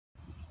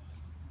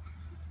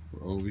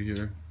We're over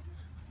here.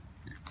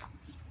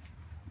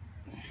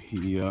 He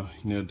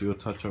need to do a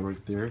touch up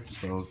right there,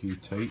 so he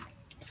tape.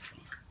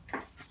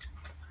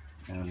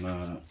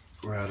 And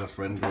we're at a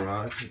friend's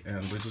garage,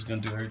 and we're just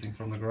gonna do everything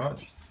from the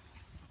garage.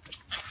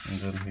 And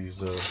then he's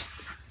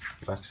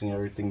faxing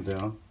everything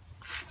down.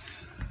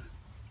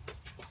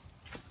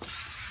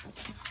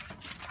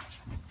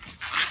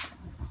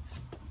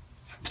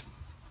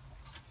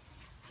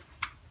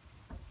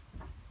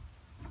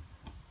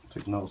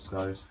 Take notes,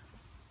 guys.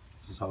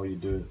 This is how you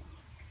do it.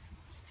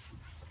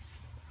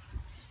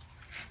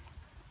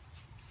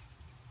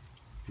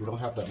 We don't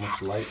have that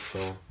much light,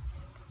 so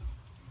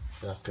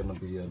that's gonna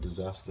be a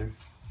disaster.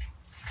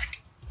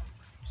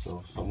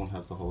 So someone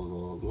has to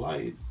hold the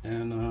light,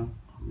 and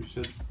we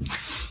should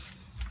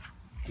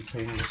be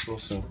painting this real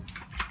soon.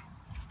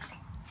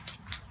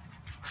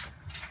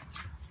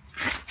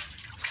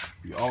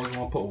 You always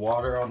want to put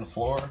water on the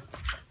floor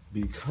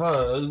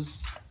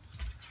because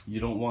you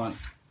don't want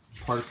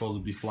particles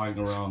to be flying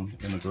around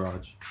in the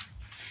garage.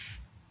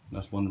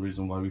 That's one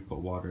reason why we put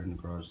water in the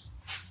garage,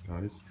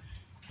 guys.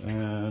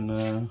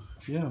 And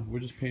yeah, we're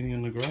just painting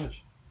in the garage.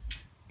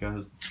 Got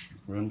his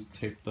rims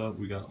taped up.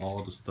 We got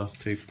all the stuff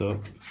taped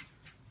up,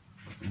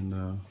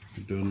 and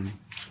we're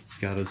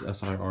got his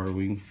SIR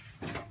wing,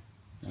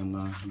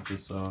 and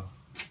just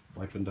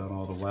wiping down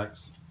all the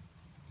wax,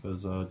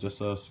 because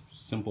just a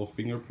simple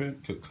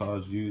fingerprint could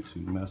cause you to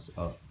mess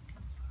up.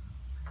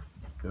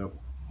 Yep.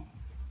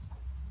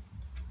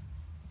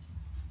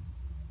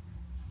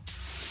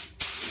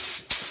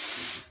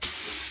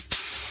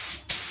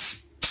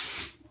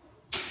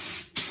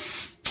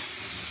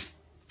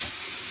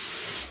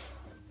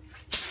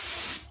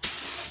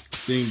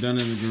 Being done in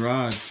the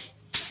garage.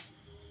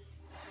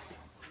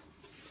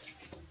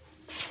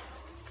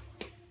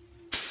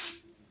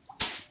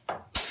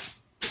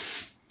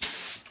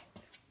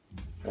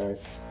 Alright.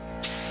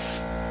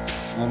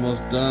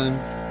 Almost done.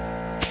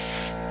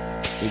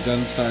 The gun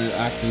started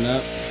acting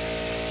up,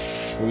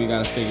 but we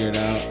gotta figure it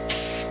out.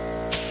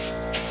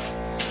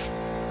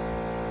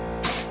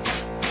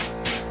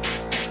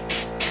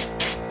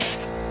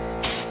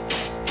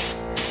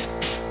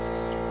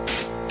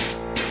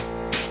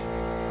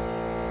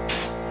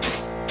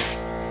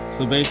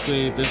 So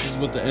basically, this is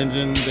what the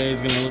engine bay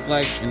is gonna look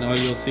like, and all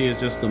you'll see is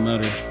just the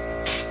motor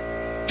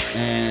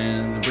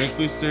and the brake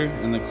booster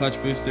and the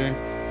clutch booster,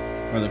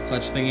 or the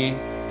clutch thingy,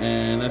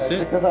 and that's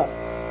it. Check this out.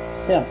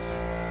 Yeah.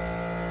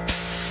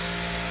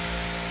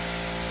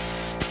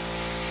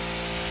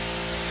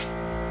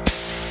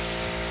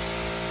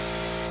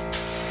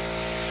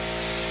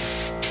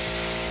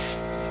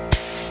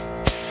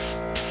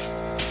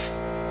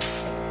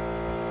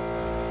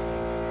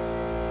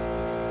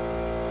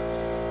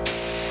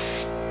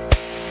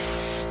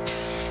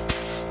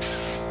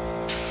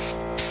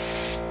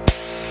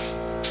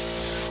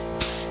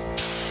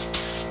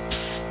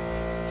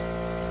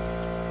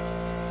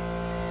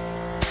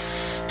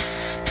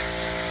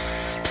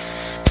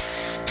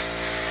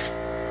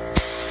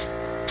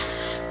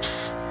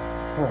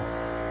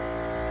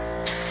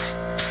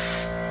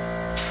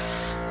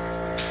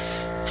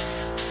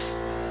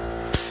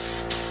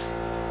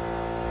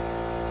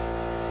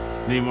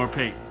 Need more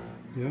paint.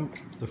 Yep,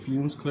 the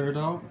fumes cleared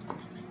out,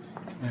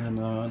 and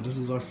this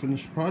is our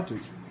finished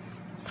project.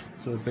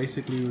 So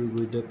basically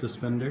we redid this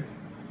fender.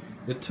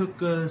 It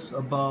took us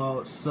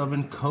about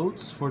 7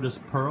 coats for this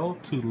pearl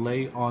to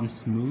lay on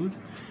smooth,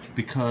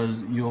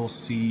 because you'll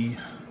see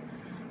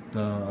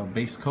the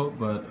base coat,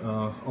 but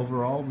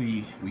overall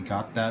we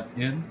got that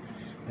in,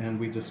 and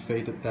we just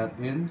faded that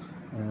in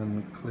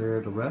and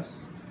cleared the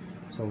rest.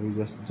 So we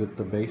just did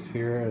the base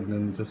here and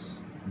then just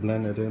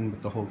blend it in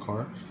with the whole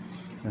car.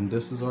 And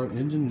this is our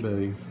engine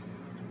bay.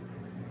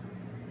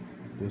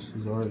 This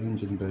is our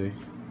engine bay.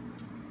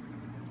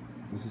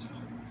 This is,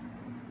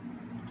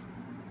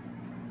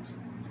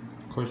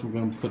 of course, we're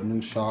gonna put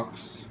new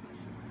shocks.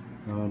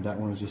 That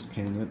one's just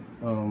painted.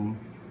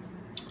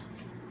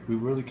 We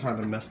really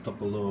kind of messed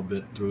up a little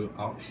bit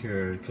throughout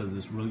here, because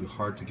it's really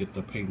hard to get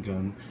the paint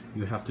gun.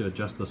 You have to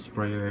adjust the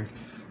sprayer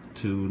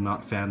to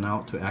not fan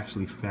out, to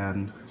actually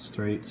fan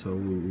straight, so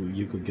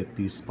you could get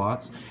these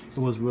spots. It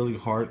was really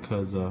hard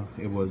because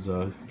it was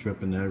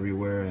dripping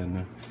everywhere,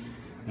 and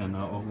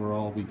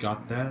overall we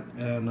got that,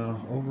 and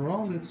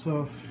overall it's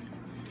I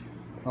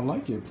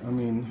like it. I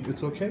mean,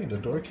 it's okay. The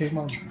door came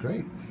out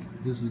great.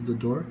 This is the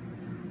door.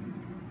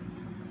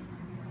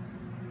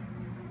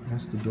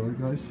 That's the door,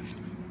 guys.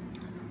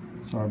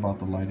 Sorry about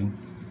the lighting.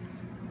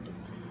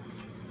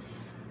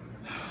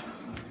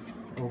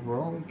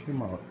 Overall it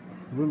came out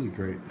really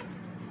great.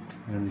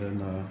 And then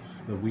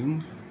the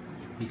wing,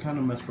 we kind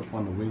of messed up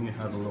on the wing. It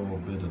had a little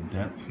bit of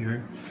dent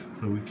here,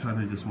 so we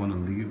kind of just want to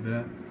leave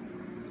that.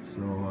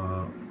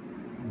 So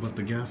but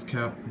the gas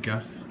cap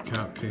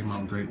came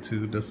out great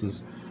too. This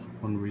is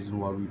one reason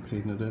why we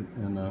painted it.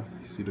 And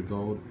you see the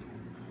gold,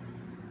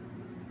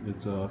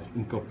 it's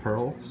Inca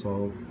pearl.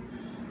 So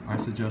I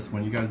suggest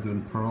when you guys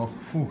doing pearl,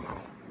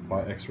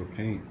 buy extra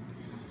paint.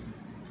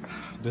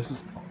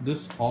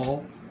 This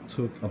all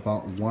took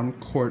about 1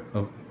 quart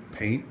of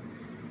paint,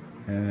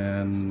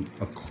 and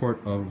a quart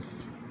of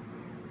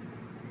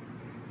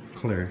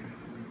clear,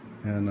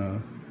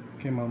 and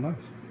came out nice.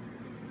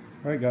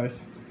 Alright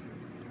guys,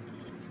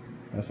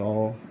 that's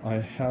all I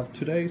have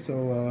today,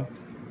 so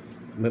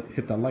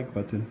hit that like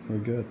button. We're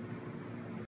good.